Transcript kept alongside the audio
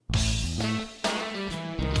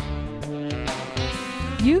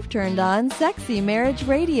You've turned on Sexy Marriage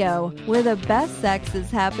Radio, where the best sex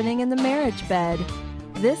is happening in the marriage bed.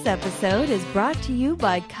 This episode is brought to you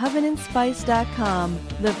by CovenantSpice.com,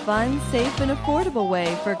 the fun, safe, and affordable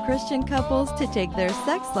way for Christian couples to take their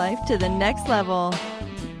sex life to the next level.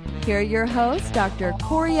 Here are your hosts, Dr.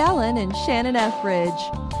 Corey Allen and Shannon Ethridge.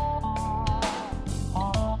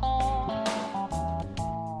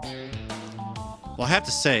 Well, I have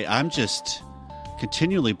to say, I'm just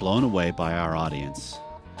continually blown away by our audience.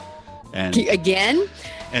 And again?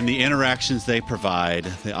 And the interactions they provide,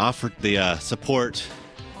 the support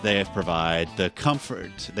they provide, the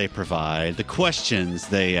comfort they provide, the questions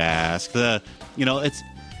they ask, I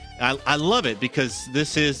love it because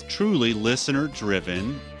this is truly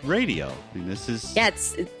listener-driven radio. I mean, this is... Yeah,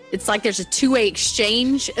 it's like there's a two-way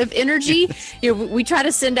exchange of energy. We try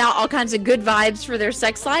to send out all kinds of good vibes for their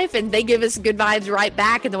sex life, and they give us good vibes right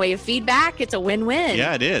back in the way of feedback. It's a win-win.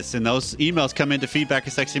 Yeah, it is. And those emails come into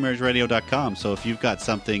feedback@sexymarriageradio.com. So if you've got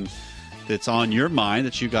something that's on your mind,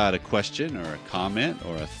 that you got a question or a comment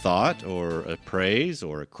or a thought or a praise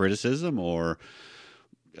or a criticism or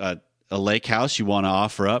a lake house you want to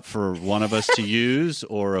offer up for one of us to use,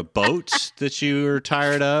 or a boat that you're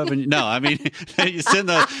tired of. And no, I mean, you send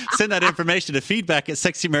that information to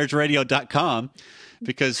feedback@sexymarriageradio.com,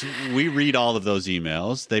 because we read all of those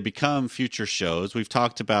emails. They become future shows. We've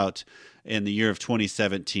talked about in the year of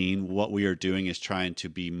 2017, what we are doing is trying to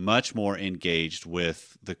be much more engaged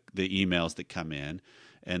with the emails that come in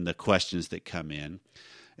and the questions that come in.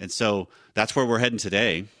 And so that's where we're heading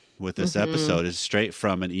today with this episode, is straight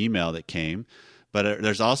from an email that came. But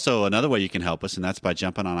there's also another way you can help us, and that's by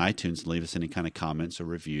jumping on iTunes and leave us any kind of comments or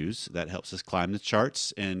reviews. That helps us climb the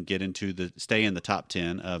charts and stay in the top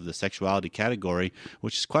 10 of the sexuality category,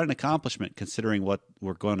 which is quite an accomplishment considering what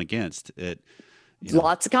we're going against.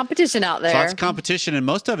 Lots of competition out there. Lots of competition, and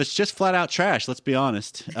most of it's just flat out trash, let's be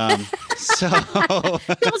honest. Tell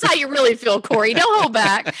us how you really feel, Corey. Don't hold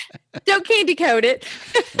back. Don't candy coat it.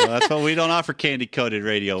 Well, that's why we don't offer candy coated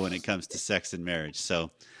radio when it comes to sex and marriage.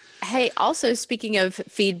 So, hey, also speaking of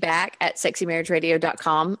feedback at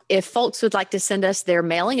sexymarriageradio.com, if folks would like to send us their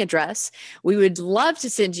mailing address, we would love to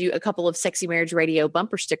send you a couple of Sexy Marriage Radio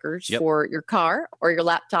bumper stickers for your car or your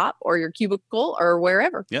laptop or your cubicle or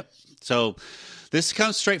wherever. Yep. So this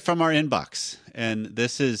comes straight from our inbox. And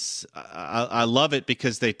this is, I love it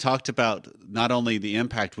because they talked about not only the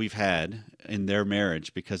impact we've had in their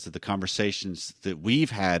marriage because of the conversations that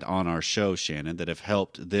we've had on our show, Shannon, that have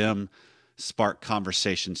helped them spark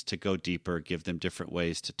conversations to go deeper, give them different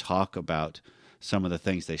ways to talk about some of the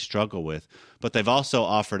things they struggle with. But they've also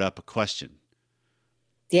offered up a question.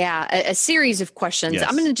 Yeah, a series of questions. Yes.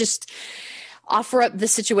 I'm going to just offer up the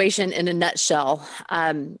situation in a nutshell.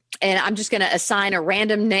 And I'm just going to assign a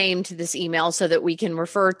random name to this email so that we can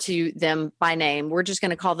refer to them by name. We're just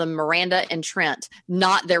going to call them Miranda and Trent,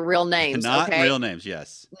 not their real names. Not real names,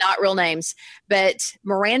 yes. Not real names. But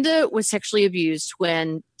Miranda was sexually abused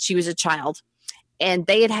when she was a child. And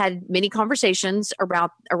they had many conversations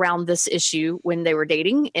around this issue when they were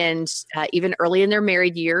dating and even early in their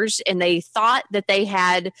married years. And they thought that they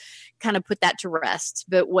had kind of put that to rest.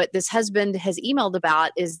 But what this husband has emailed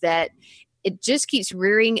about is that it just keeps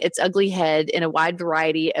rearing its ugly head in a wide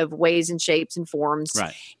variety of ways and shapes and forms.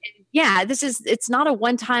 Right. Yeah, it's not a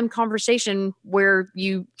one-time conversation where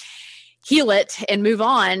you heal it and move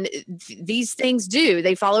on. These things do.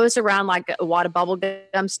 They follow us around like a wad of bubble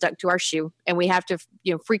gum stuck to our shoe. And we have to,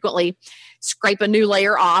 frequently scrape a new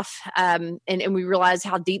layer off. And we realize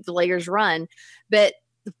how deep the layers run. But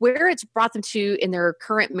where it's brought them to in their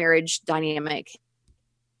current marriage dynamic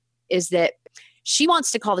is that she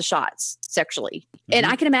wants to call the shots sexually. Mm-hmm. And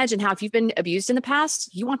I can imagine how if you've been abused in the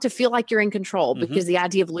past, you want to feel like you're in control because the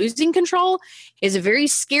idea of losing control is a very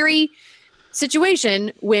scary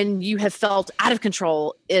situation when you have felt out of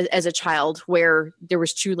control as a child, where there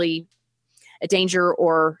was truly a danger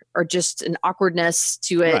or just an awkwardness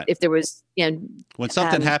to it. Right. If there was, when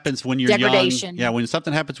something happens when you're degradation. young, when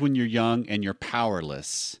something happens when you're young and you're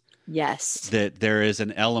powerless. Yes. That there is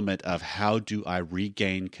an element of how do I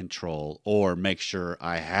regain control or make sure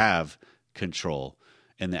I have control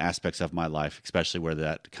in the aspects of my life, especially where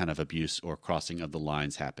that kind of abuse or crossing of the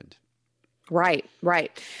lines happened. Right.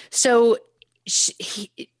 So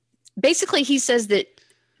he says that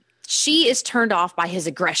she is turned off by his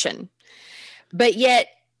aggression, but yet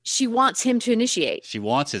she wants him to initiate. She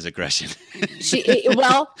wants his aggression.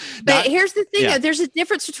 But here's the thing. Yeah. There's a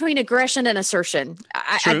difference between aggression and assertion.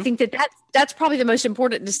 I think that's probably the most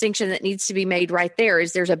important distinction that needs to be made right there.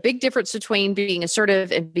 Is there's a big difference between being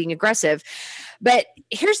assertive and being aggressive. But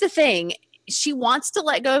here's the thing. she wants to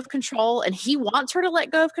let go of control and he wants her to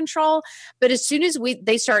let go of control. But as soon as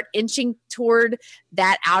they start inching toward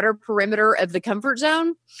that outer perimeter of the comfort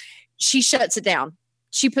zone, she shuts it down.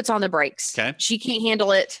 She puts on the brakes. Okay. She can't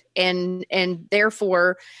handle it. And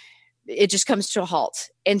therefore it just comes to a halt.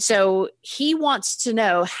 And so he wants to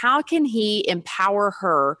know, how can he empower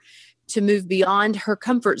her to move beyond her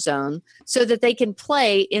comfort zone so that they can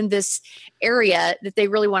play in this area that they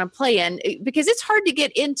really want to play in? Because it's hard to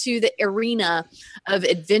get into the arena of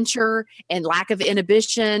adventure and lack of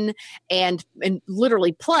inhibition and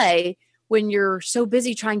literally play when you're so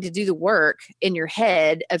busy trying to do the work in your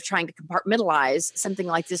head of trying to compartmentalize something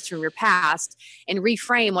like this from your past and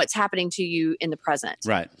reframe what's happening to you in the present.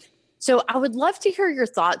 Right. So I would love to hear your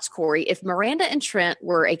thoughts, Corey. If Miranda and Trent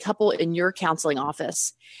were a couple in your counseling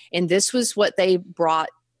office and this was what they brought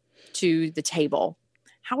to the table,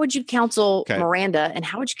 how would you counsel Miranda and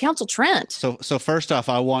how would you counsel Trent? So first off,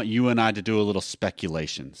 I want you and I to do a little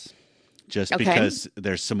speculations, just because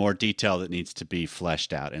there's some more detail that needs to be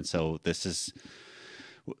fleshed out. And so this is,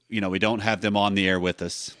 we don't have them on the air with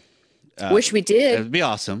us. Wish we did. It'd be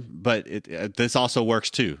awesome, but this also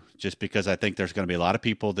works too, just because I think there's going to be a lot of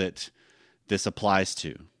people that this applies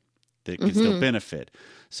to that can still benefit.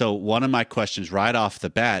 So one of my questions right off the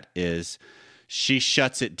bat is, she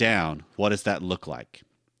shuts it down. What does that look like?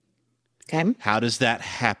 Okay. How does that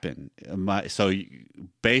happen? So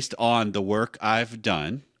based on the work I've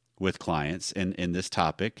done with clients in this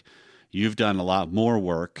topic, you've done a lot more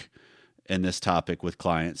work in this topic with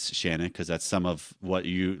clients, Shannon, because that's a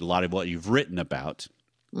lot of what you've written about.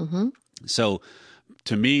 Mm-hmm. So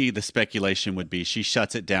to me, the speculation would be she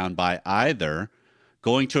shuts it down by either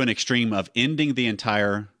going to an extreme of ending the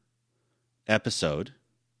entire episode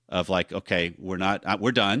of like, okay, we're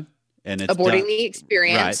done. And it's aborting done. the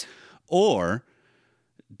experience. Right. Or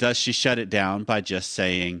does she shut it down by just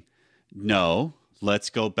saying, no,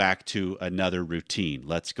 let's go back to another routine.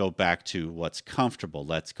 Let's go back to what's comfortable.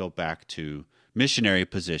 Let's go back to missionary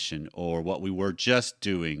position or what we were just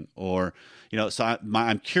doing. Or, so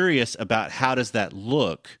I'm curious about how does that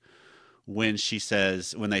look when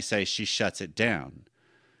they say she shuts it down?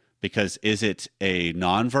 Because is it a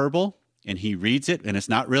nonverbal and he reads it and it's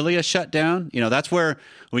not really a shutdown? That's where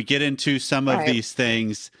we get into some of these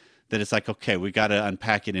things that it's like, okay, we got to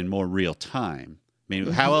unpack it in more real time. I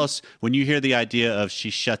mean, how else, when you hear the idea of she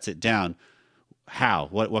shuts it down,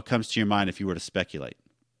 what comes to your mind if you were to speculate?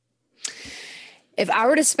 If I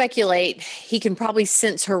were to speculate, he can probably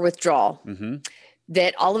sense her withdrawal. Mm-hmm.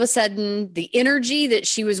 That all of a sudden the energy that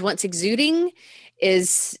she was once exuding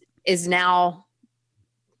is now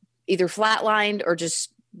either flatlined or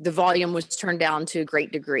just the volume was turned down to a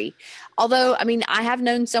great degree. Although, I mean, I have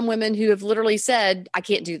known some women who have literally said, I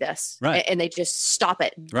can't do this. Right. And they just stop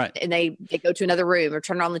it. Right. And they go to another room or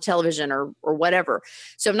turn on the television or whatever.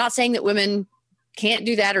 So I'm not saying that women can't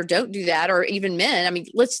do that or don't do that, or even men. I mean,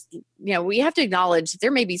 we have to acknowledge that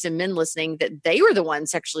there may be some men listening that they were the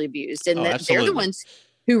ones sexually abused and that absolutely. They're the ones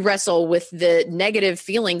who wrestle with the negative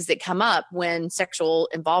feelings that come up when sexual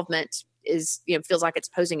involvement is, feels like it's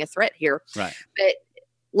posing a threat here. Right. But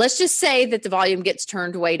let's just say that the volume gets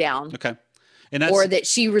turned way down. Okay. Or that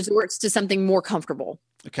she resorts to something more comfortable.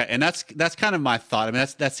 Okay. And that's kind of my thought. I mean,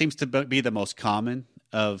 that seems to be the most common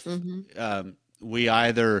of,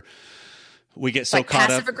 we get so like caught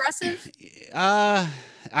passive up. Aggressive?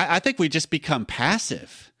 I think we just become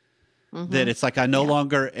passive. That it's like I no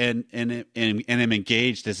longer and am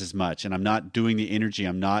engaged as much, and I'm not doing the energy.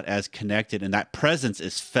 I'm not as connected, and that presence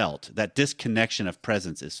is felt. That disconnection of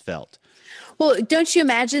presence is felt. Well, don't you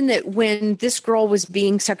imagine that when this girl was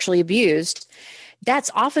being sexually abused,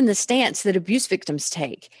 that's often the stance that abuse victims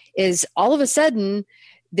take, is all of a sudden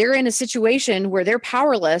they're in a situation where they're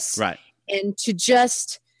powerless. Right. And to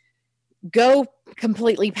just go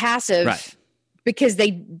completely passive. Right. Because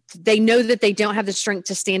they know that they don't have the strength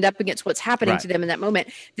to stand up against what's happening to them in that moment,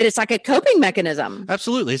 that it's like a coping mechanism.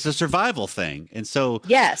 Absolutely. It's a survival thing. And so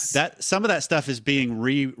yes, that some of that stuff is being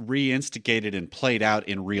reinstigated and played out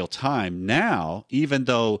in real time now, even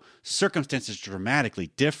though circumstances are dramatically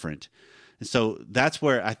different. And so that's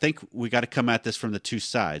where I think we got to come at this from the two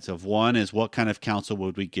sides of one is what kind of counsel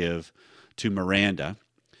would we give to Miranda?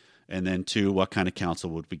 And then two, what kind of counsel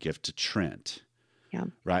would we give to Trent? Yeah.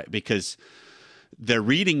 Right. Because they're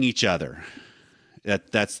reading each other.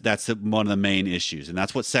 That's one of the main issues, and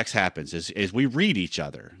that's what sex happens is we read each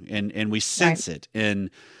other and we sense it.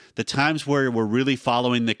 And the times where we're really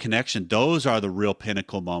following the connection, those are the real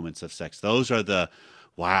pinnacle moments of sex. Those are the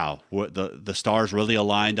stars really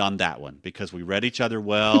aligned on that one because we read each other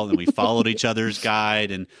well and we followed each other's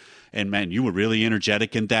guide, and and man, you were really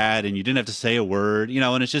energetic in that, and you didn't have to say a word,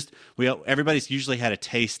 and it's just, everybody's usually had a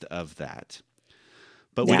taste of that.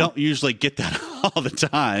 But we don't usually get that all the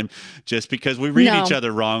time just because we read each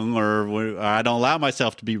other wrong, or I don't allow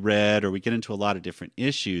myself to be read, or we get into a lot of different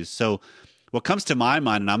issues. So what comes to my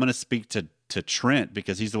mind, and I'm going to speak to Trent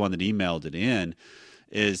because he's the one that emailed it in,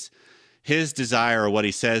 is his desire, or what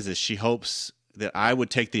he says is she hopes that I would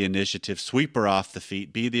take the initiative, sweep her off the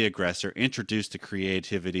feet, be the aggressor, introduce the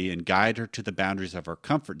creativity, and guide her to the boundaries of her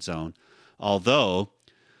comfort zone. Although,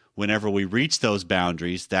 whenever we reach those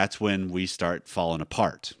boundaries, that's when we start falling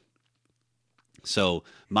apart. So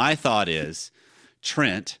my thought is,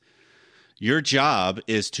 Trent, your job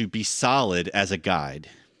is to be solid as a guide.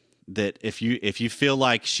 That if you feel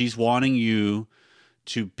like she's wanting you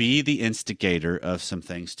to be the instigator of some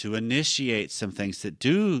things, to initiate some things that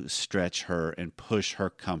do stretch her and push her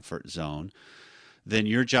comfort zone, then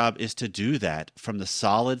your job is to do that from the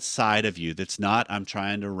solid side of you. That's not, I'm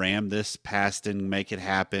trying to ram this past and make it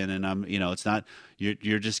happen, and it's not,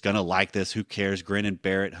 you're just gonna like this. Who cares? Grin and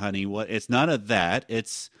bear it, honey. What? It's none of that.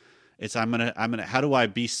 It's I'm gonna. How do I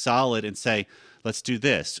be solid and say, let's do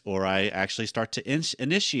this, or I actually start to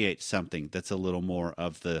initiate something that's a little more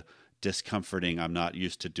of the discomforting. I'm not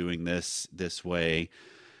used to doing this way,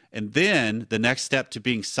 and then the next step to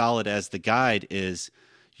being solid as the guide is,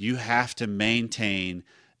 you have to maintain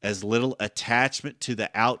as little attachment to the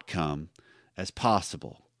outcome as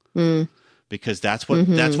possible. Because that's what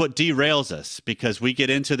derails us, because we get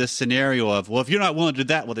into this scenario of, well, if you're not willing to do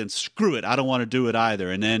that, well, then screw it. I don't want to do it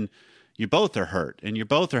either. And then you both are hurt, and you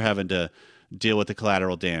both are having to deal with the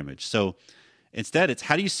collateral damage. So instead, it's,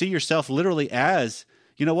 how do you see yourself literally as,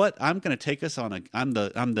 you know what? I'm going to take us on I'm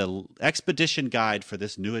the expedition guide for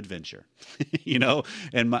this new adventure,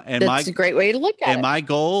 that's a great way to look at it. And my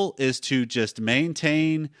goal is to just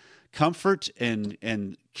maintain comfort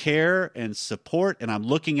and care and support. And I'm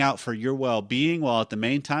looking out for your well-being, while at the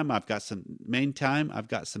meantime, I've got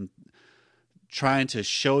some trying to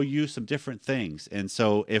show you some different things. And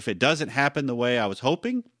so if it doesn't happen the way I was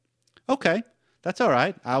hoping, okay, that's all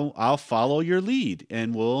right. I'll follow your lead,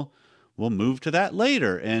 and we'll move to that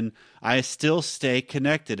later. And I still stay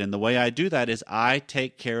connected. And the way I do that is I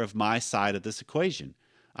take care of my side of this equation.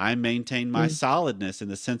 I maintain my solidness in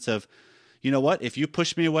the sense of, you know what? If you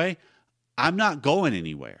push me away, I'm not going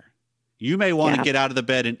anywhere. You may want to get out of the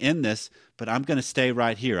bed and end this, but I'm going to stay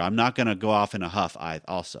right here. I'm not going to go off in a huff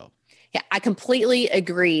also. Yeah, I completely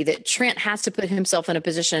agree that Trent has to put himself in a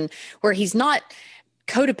position where he's not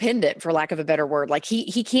codependent, for lack of a better word. Like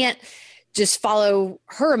he can't just follow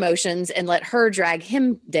her emotions and let her drag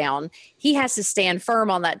him down. He has to stand firm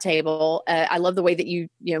on that table. I love the way that you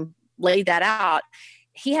laid that out.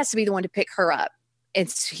 He has to be the one to pick her up. He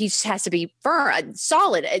just has to be firm,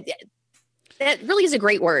 solid. That really is a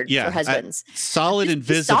great word for husbands. Solid and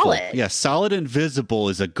visible. Solid. Yeah, solid and visible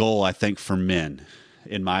is a goal, I think, for men.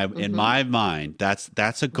 In my mind,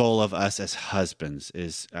 that's a goal of us as husbands.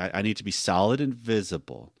 Is I need to be solid and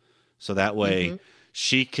visible, so that way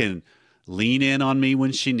she can lean in on me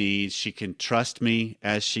when she needs. She can trust me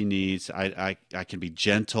as she needs. I can be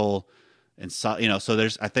gentle, and so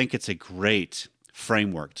I think it's a great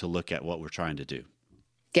framework to look at what we're trying to do.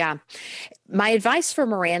 Yeah. My advice for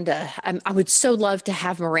Miranda, I would so love to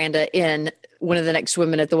have Miranda in one of the next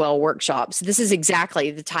Women at the Well workshops. This is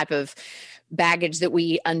exactly the type of baggage that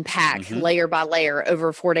we unpack layer by layer over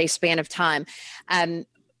a 4-day span of time.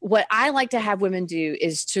 What I like to have women do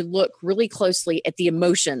is to look really closely at the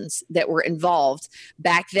emotions that were involved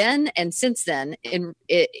back then and since then in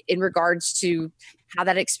regards to how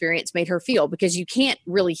that experience made her feel, because you can't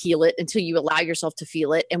really heal it until you allow yourself to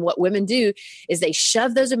feel it. And what women do is they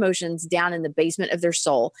shove those emotions down in the basement of their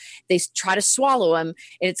soul. They try to swallow them.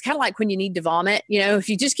 And it's kind of like when you need to vomit, if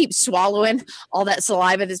you just keep swallowing all that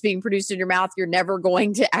saliva that's being produced in your mouth, you're never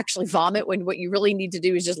going to actually vomit, when what you really need to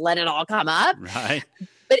do is just let it all come up. Right.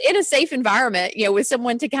 But in a safe environment, with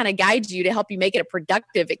someone to kind of guide you, to help you make it a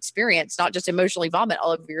productive experience, not just emotionally vomit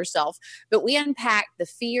all over yourself. But we unpack the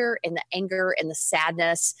fear and the anger and the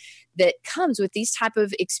sadness that comes with these type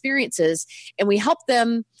of experiences. And we help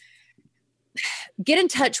them get in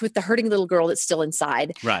touch with the hurting little girl that's still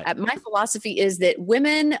inside. Right. My philosophy is that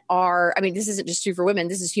women are, this isn't just true for women,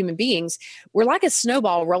 this is human beings. We're like a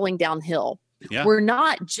snowball rolling downhill. Yeah. We're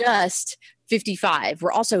not just 55.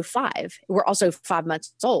 We're also 5. We're also 5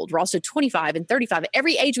 months old. We're also 25 and 35.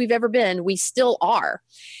 Every age we've ever been, we still are.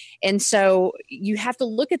 And so you have to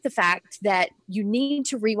look at the fact that you need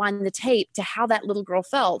to rewind the tape to how that little girl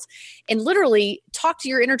felt, and literally talk to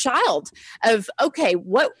your inner child of, okay,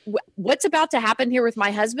 what's about to happen here with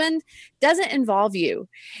my husband doesn't involve you.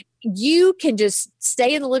 you can just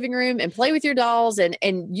stay in the living room and play with your dolls and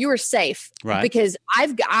you are safe, right? Because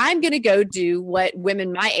I'm going to go do what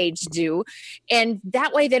women my age do. And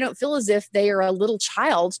that way they don't feel as if they are a little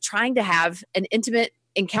child trying to have an intimate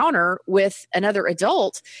encounter with another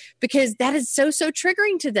adult, because that is so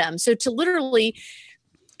triggering to them. So to literally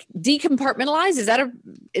decompartmentalize, is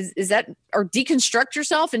that or deconstruct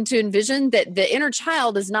yourself and to envision that the inner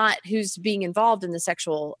child is not who's being involved in the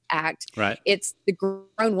sexual act. Right. It's the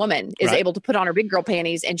grown woman is right. able to put on her big girl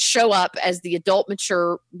panties and show up as the adult,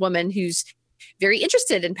 mature woman who's very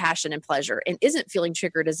interested in passion and pleasure and isn't feeling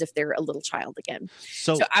triggered as if they're a little child again.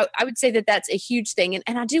 So I would say that that's a huge thing.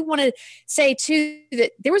 And I do want to say too,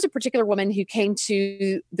 that there was a particular woman who came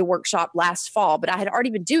to the workshop last fall, but I had already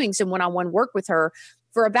been doing some one-on-one work with her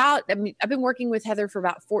for I've been working with Heather for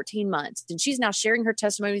about 14 months, and she's now sharing her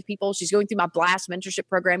testimony with people. She's going through my Blast mentorship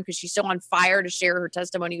program because she's so on fire to share her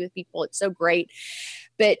testimony with people. It's so great.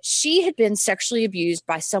 But she had been sexually abused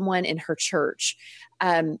by someone in her church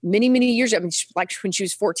many years ago. I mean, like when she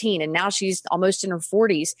was 14, and now she's almost in her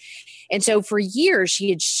 40s. And so for years, she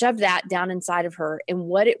had shoved that down inside of her. And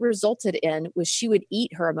what it resulted in was she would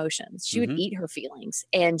eat her emotions. She would eat her feelings.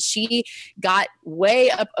 And she got way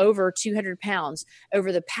up over 200 pounds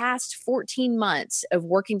over the past 14 months of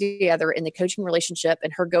working together in the coaching relationship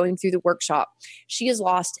and her going through the workshop. She has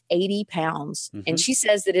lost 80 pounds. And she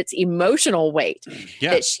says that it's emotional weight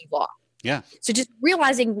that she lost. Yeah. So just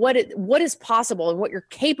realizing what is possible and what you're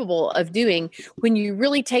capable of doing when you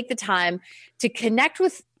really take the time to connect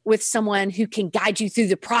with someone who can guide you through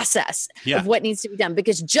the process of what needs to be done,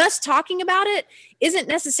 because just talking about it isn't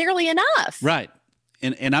necessarily enough. Right.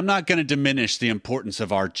 And I'm not going to diminish the importance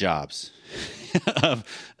of our jobs.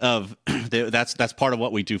 That's part of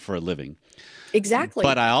what we do for a living. Exactly.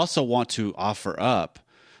 But I also want to offer up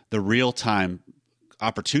the real-time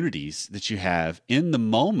opportunities that you have in the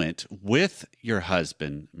moment with your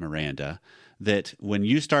husband, Miranda, that when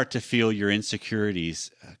you start to feel your insecurities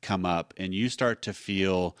come up and you start to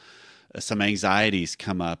feel some anxieties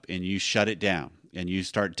come up and you shut it down and you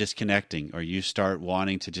start disconnecting or you start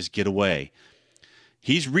wanting to just get away,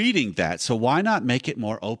 he's reading that. So why not make it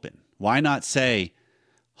more open? Why not say,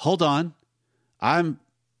 hold on,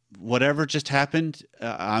 whatever just happened,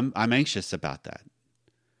 I'm anxious about that.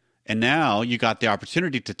 And now you got the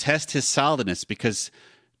opportunity to test his solidness, because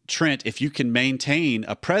Trent, if you can maintain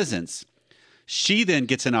a presence, she then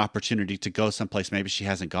gets an opportunity to go someplace maybe she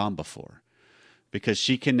hasn't gone before, because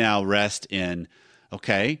she can now rest in,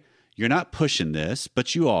 okay, you're not pushing this,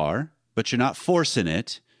 but you're not forcing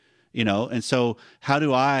it, and so how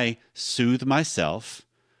do I soothe myself,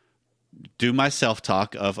 do my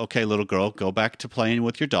self-talk of, okay, little girl, go back to playing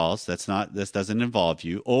with your dolls. This doesn't involve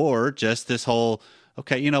you. Or just this whole,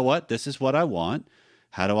 okay, you know what? This is what I want.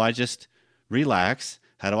 How do I just relax?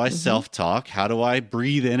 How do I self-talk? How do I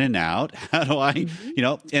breathe in and out? How do I,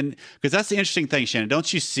 and because that's the interesting thing, Shannon,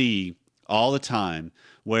 don't you see all the time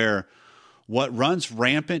where what runs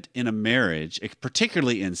rampant in a marriage,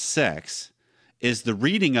 particularly in sex, is the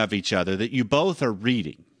reading of each other that you both are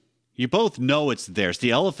reading. You both know it's there. It's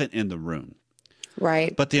the elephant in the room.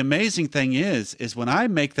 Right. But the amazing thing is when I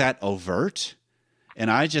make that overt and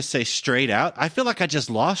I just say straight out, I feel like I just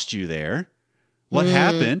lost you there. What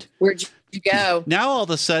happened? Where'd you go? Now all of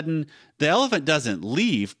a sudden, the elephant doesn't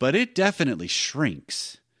leave, but it definitely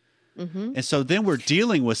shrinks. And so then we're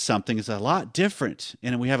dealing with something that's a lot different,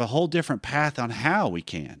 and we have a whole different path on how we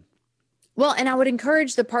can. Well, and I would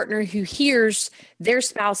encourage the partner who hears their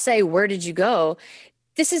spouse say, "Where did you go?"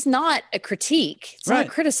 This is not a critique. It's not a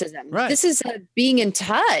criticism. Right. This is a being in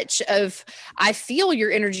touch of, I feel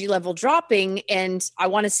your energy level dropping and I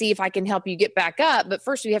want to see if I can help you get back up. But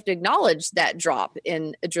first we have to acknowledge that drop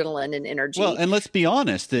in adrenaline and energy. Well, and let's be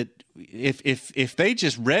honest that if they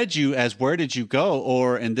just read you as where did you go,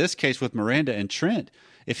 or in this case with Miranda and Trent,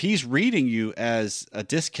 if he's reading you as a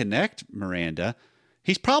disconnect, Miranda,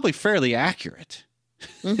 he's probably fairly accurate.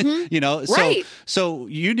 Right. So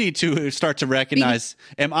you need to start to recognize,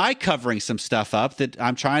 am I covering some stuff up that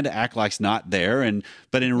I'm trying to act like's not there?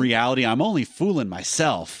 But in reality, I'm only fooling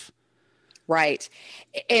myself. Right.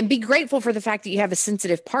 And be grateful for the fact that you have a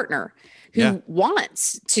sensitive partner who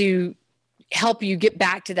wants to help you get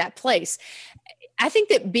back to that place. I think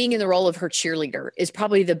that being in the role of her cheerleader is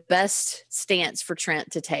probably the best stance for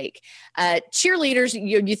Trent to take. Cheerleaders,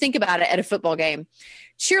 you think about it at a football game.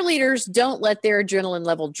 Cheerleaders don't let their adrenaline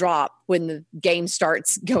level drop when the game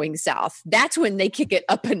starts going south. That's when they kick it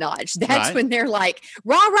up a notch. That's when they're like,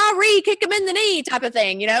 rah, rah, ree, kick him in the knee type of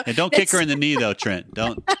thing, And don't kick her in the knee though, Trent.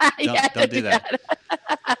 Don't do that.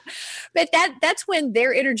 but that's when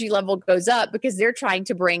their energy level goes up because they're trying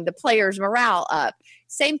to bring the player's morale up.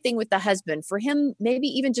 Same thing with the husband. For him, maybe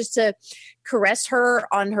even just to caress her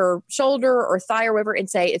on her shoulder or thigh or whatever and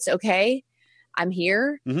say, it's okay. I'm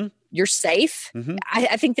here. Mm-hmm. You're safe. Mm-hmm.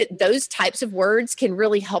 I think that those types of words can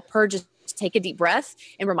really help her just take a deep breath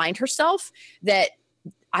and remind herself that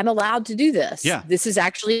I'm allowed to do this. Yeah. This is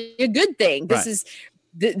actually a good thing. This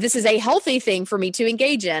is a healthy thing for me to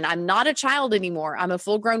engage in. I'm not a child anymore. I'm a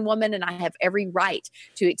full-grown woman and I have every right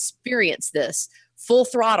to experience this full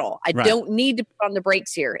throttle. I don't need to put on the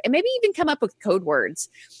brakes here. And maybe even come up with code words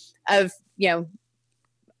of,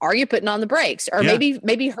 are you putting on the brakes? Or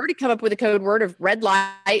maybe her to come up with a code word of red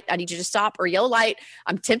light, I need you to stop, or yellow light,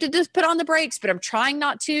 I'm tempted to put on the brakes, but I'm trying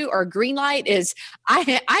not to, or green light is,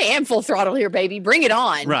 I am full throttle here, baby. Bring it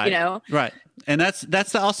on. Right. Right. And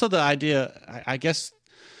that's also the idea, I guess,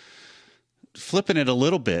 flipping it a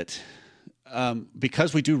little bit,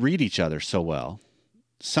 because we do read each other so well.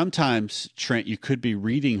 Sometimes, Trent, you could be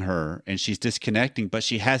reading her and she's disconnecting, but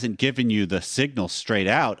she hasn't given you the signal straight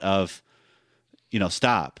out of,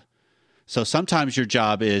 stop. So sometimes your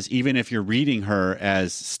job is, even if you're reading her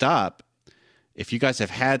as stop, if you guys have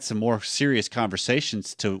had some more serious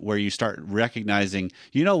conversations to where you start recognizing,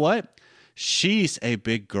 you know what? She's a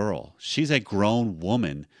big girl. She's a grown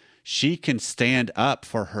woman. She can stand up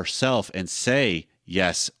for herself and say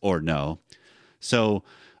yes or no. So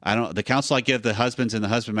the counsel I give the husbands in the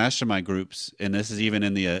husband mastermind groups, and this is even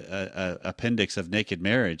in the appendix of Naked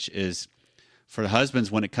Marriage, is for the husbands,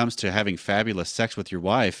 when it comes to having fabulous sex with your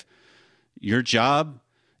wife, your job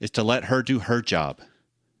is to let her do her job.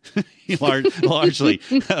 Largely,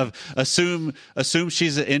 assume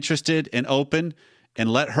she's interested and open, and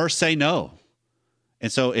let her say no. And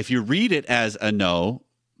so, if you read it as a no,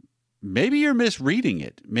 maybe you're misreading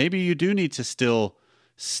it. Maybe you do need to still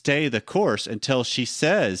stay the course until she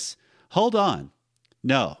says, "Hold on,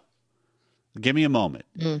 no, give me a moment.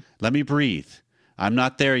 Let me breathe. I'm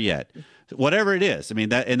not there yet." Whatever it is,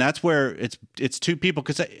 that's where it's two people.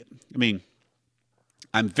 Because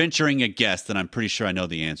I'm venturing a guess that I'm pretty sure I know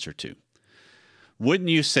the answer to. Wouldn't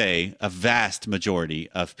you say a vast majority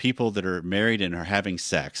of people that are married and are having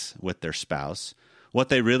sex with their spouse, what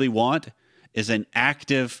they really want is an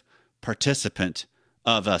active participant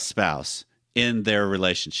of a spouse in their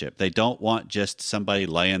relationship? They don't want just somebody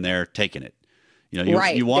laying there taking it. You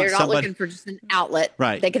want They're not somebody looking for just an outlet.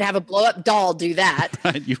 Right. They could have a blow up doll do that.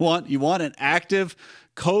 Right. You want an active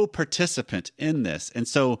co-participant in this. And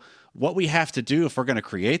so what we have to do if we're going to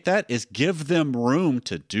create that is give them room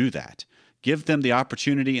to do that. Give them the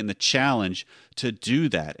opportunity and the challenge to do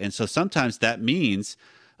that. And so sometimes that means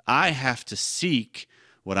I have to seek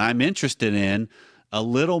what I'm interested in a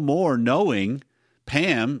little more, knowing,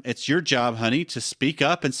 Pam, it's your job, honey, to speak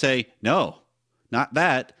up and say, no, not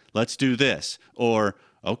that. Let's do this. Or,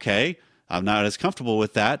 okay, I'm not as comfortable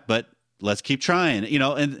with that, but let's keep trying.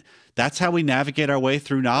 And that's how we navigate our way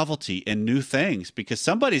through novelty and new things, because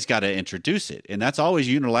somebody's got to introduce it. And that's always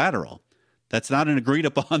unilateral. That's not an agreed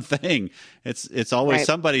upon thing. It's always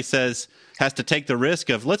somebody has to take the risk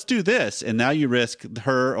of, let's do this. And now you risk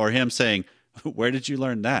her or him saying, where did you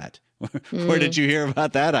learn that? Where did you hear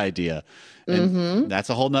about that idea? And that's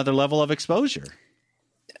a whole nother level of exposure.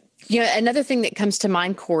 Another thing that comes to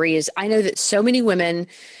mind, Corey, is I know that so many women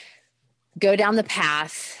go down the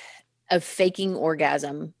path of faking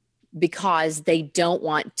orgasm because they don't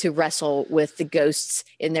want to wrestle with the ghosts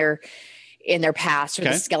in their past, or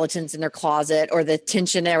the skeletons in their closet, or the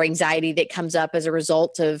tension or anxiety that comes up as a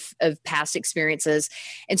result of past experiences.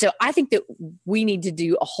 And so I think that we need to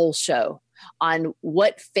do a whole show on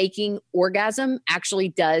what faking orgasm actually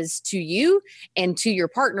does to you and to your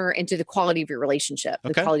partner and to the quality of your relationship,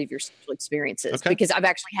 the quality of your sexual experiences. Because I've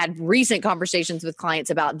actually had recent conversations with clients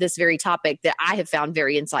about this very topic that I have found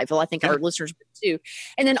very insightful. I think our listeners would too.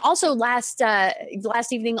 And then also last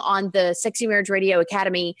evening on the Sexy Marriage Radio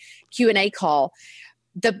Academy Q&A call,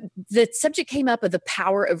 the subject came up of the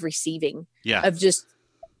power of receiving, of just,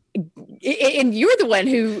 and you're the one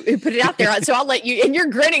who put it out there. So I'll let you, and you're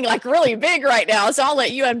grinning like really big right now. So I'll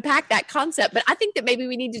let you unpack that concept. But I think that maybe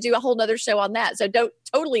we need to do a whole nother show on that. So don't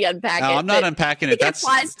totally unpack it. I'm not unpacking it. That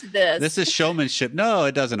applies to this. This is showmanship. No,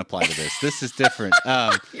 it doesn't apply to this. This is different.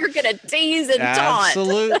 You're going to tease and taunt.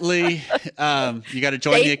 Absolutely. You got to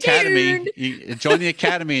join the academy. Join the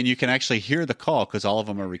academy and you can actually hear the call because all of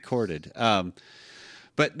them are recorded.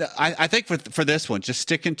 But I think for this one, just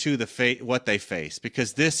sticking to what they face,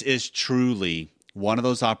 because this is truly one of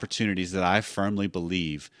those opportunities that I firmly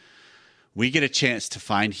believe we get a chance to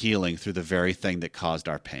find healing through the very thing that caused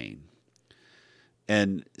our pain.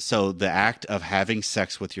 And so the act of having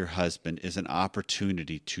sex with your husband is an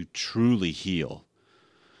opportunity to truly heal,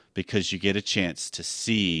 because you get a chance to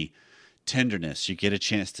see tenderness. You get a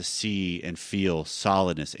chance to see and feel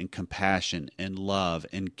solidness and compassion and love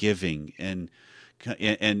and giving and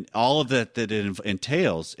all of that it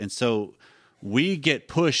entails. And so we get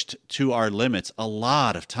pushed to our limits a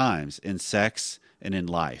lot of times in sex and in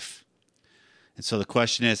life. And so the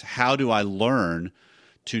question is, how do I learn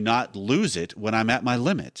to not lose it when I'm at my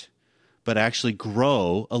limit, but actually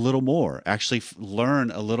grow a little more, actually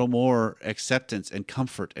learn a little more acceptance and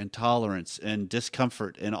comfort and tolerance and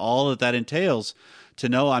discomfort and all of that entails, to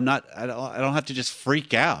know I don't have to just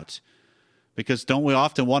freak out. Because don't we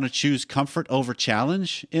often want to choose comfort over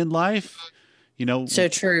challenge in life? You know, so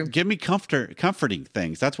true. Give me comforting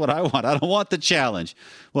things. That's what I want. I don't want the challenge.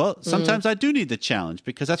 Well, sometimes I do need the challenge,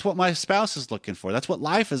 because that's what my spouse is looking for. That's what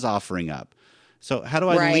life is offering up. So how do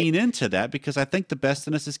I lean into that? Because I think the best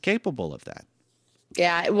in us is capable of that.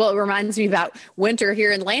 Yeah. Well, it reminds me about winter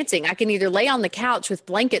here in Lansing. I can either lay on the couch with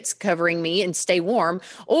blankets covering me and stay warm,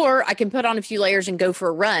 or I can put on a few layers and go for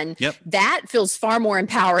a run. Yep. That feels far more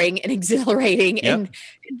empowering and exhilarating and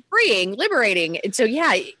freeing, liberating. And so,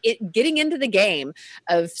 getting into the game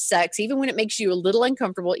of sex, even when it makes you a little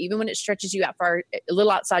uncomfortable, even when it stretches you out far, a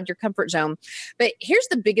little outside your comfort zone. But here's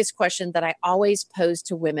the biggest question that I always pose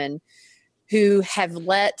to women who have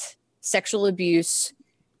let sexual abuse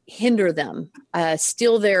hinder them,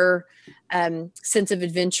 steal their sense of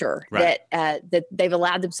adventure, that they've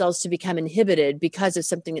allowed themselves to become inhibited because of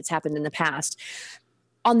something that's happened in the past.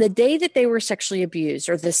 On the day that they were sexually abused,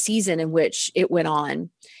 or the season in which it went on,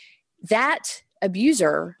 that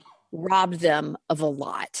abuser robbed them of a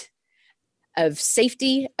lot. Of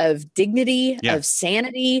safety, of dignity, of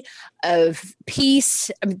sanity, of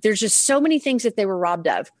peace. I mean, there's just so many things that they were robbed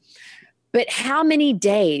of. But how many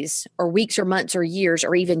days or weeks or months or years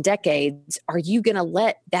or even decades are you going to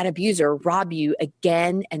let that abuser rob you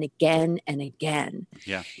again and again and again?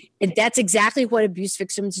 Yeah. And that's exactly what abuse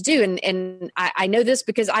victims do. And I know this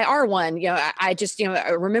because I are one. You know, I just,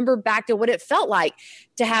 I remember back to what it felt like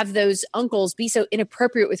to have those uncles be so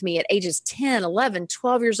inappropriate with me at ages 10, 11,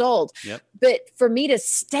 12 years old. Yep. But for me to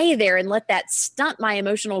stay there and let that stunt my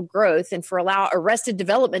emotional growth and for allow arrested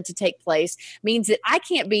development to take place means that I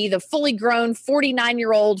can't be the fully grown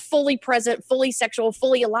 49-year-old, fully present, fully sexual,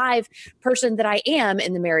 fully alive person that I am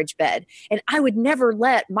in the marriage bed. And I would never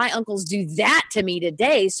let my uncles do that to me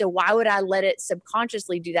today. So why would I let it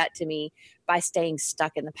subconsciously do that to me by staying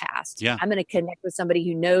stuck in the past? Yeah. I'm going to connect with somebody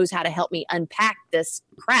who knows how to help me unpack this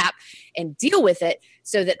crap and deal with it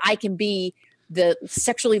so that I can be the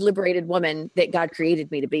sexually liberated woman that God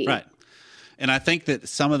created me to be. Right. And I think that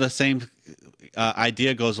some of the same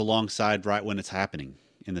idea goes alongside right when it's happening,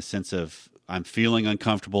 in the sense of I'm feeling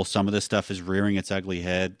uncomfortable. Some of this stuff is rearing its ugly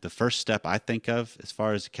head. The first step I think of as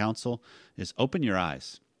far as counsel is open your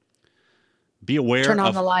eyes. Be aware. Turn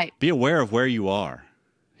on the light. Be aware of where you are.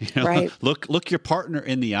 Right. Look your partner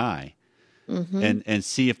in the eye, and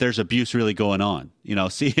see if there's abuse really going on.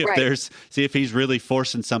 See if he's really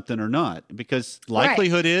forcing something or not. Because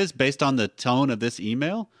likelihood is, based on the tone of this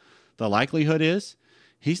email, the likelihood is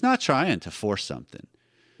he's not trying to force something.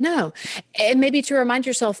 No. And maybe to remind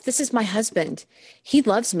yourself, this is my husband. He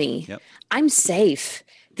loves me. Yep. I'm safe.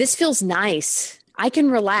 This feels nice. I can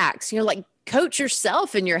relax. Coach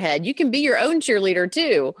yourself in your head. You can be your own cheerleader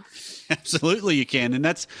too. Absolutely, you can, and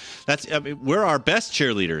that's we're our best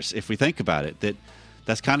cheerleaders if we think about it.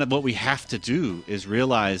 That's kind of what we have to do, is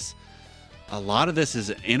realize a lot of this is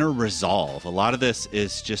an inner resolve. A lot of this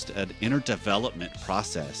is just an inner development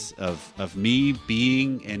process of me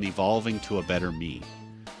being and evolving to a better me.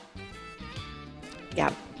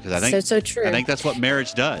 Yeah. Because I think so true. I think that's what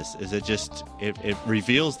marriage does. Is it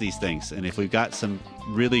reveals these things, and if we've got some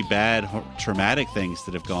really bad, traumatic things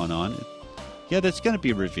that have gone on, that's going to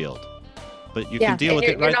be revealed. But you can deal with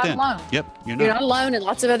it right then. Alone. Yep, you're not alone, and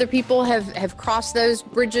lots of other people have crossed those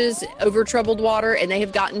bridges over troubled water, and they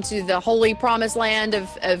have gotten to the holy promised land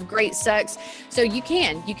of great sex. So you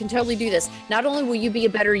can totally do this. Not only will you be a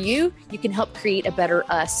better you can help create a better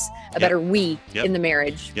us, a better we in the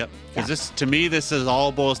marriage. Yep. Because this is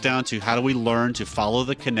all boils down to, how do we learn to follow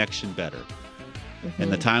the connection better?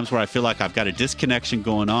 And the times where I feel like I've got a disconnection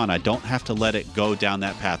going on, I don't have to let it go down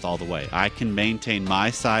that path all the way. I can maintain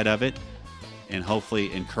my side of it and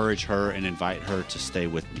hopefully encourage her and invite her to stay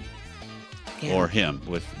with me or him,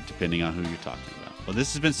 depending on who you're talking about. Well,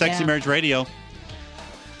 this has been Sexy Marriage Radio.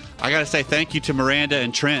 I got to say thank you to Miranda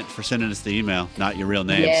and Trent for sending us the email. Not your real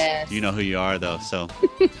names. Yes. You know who you are, though. So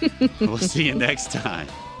we'll see you next time.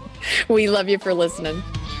 We love you for listening.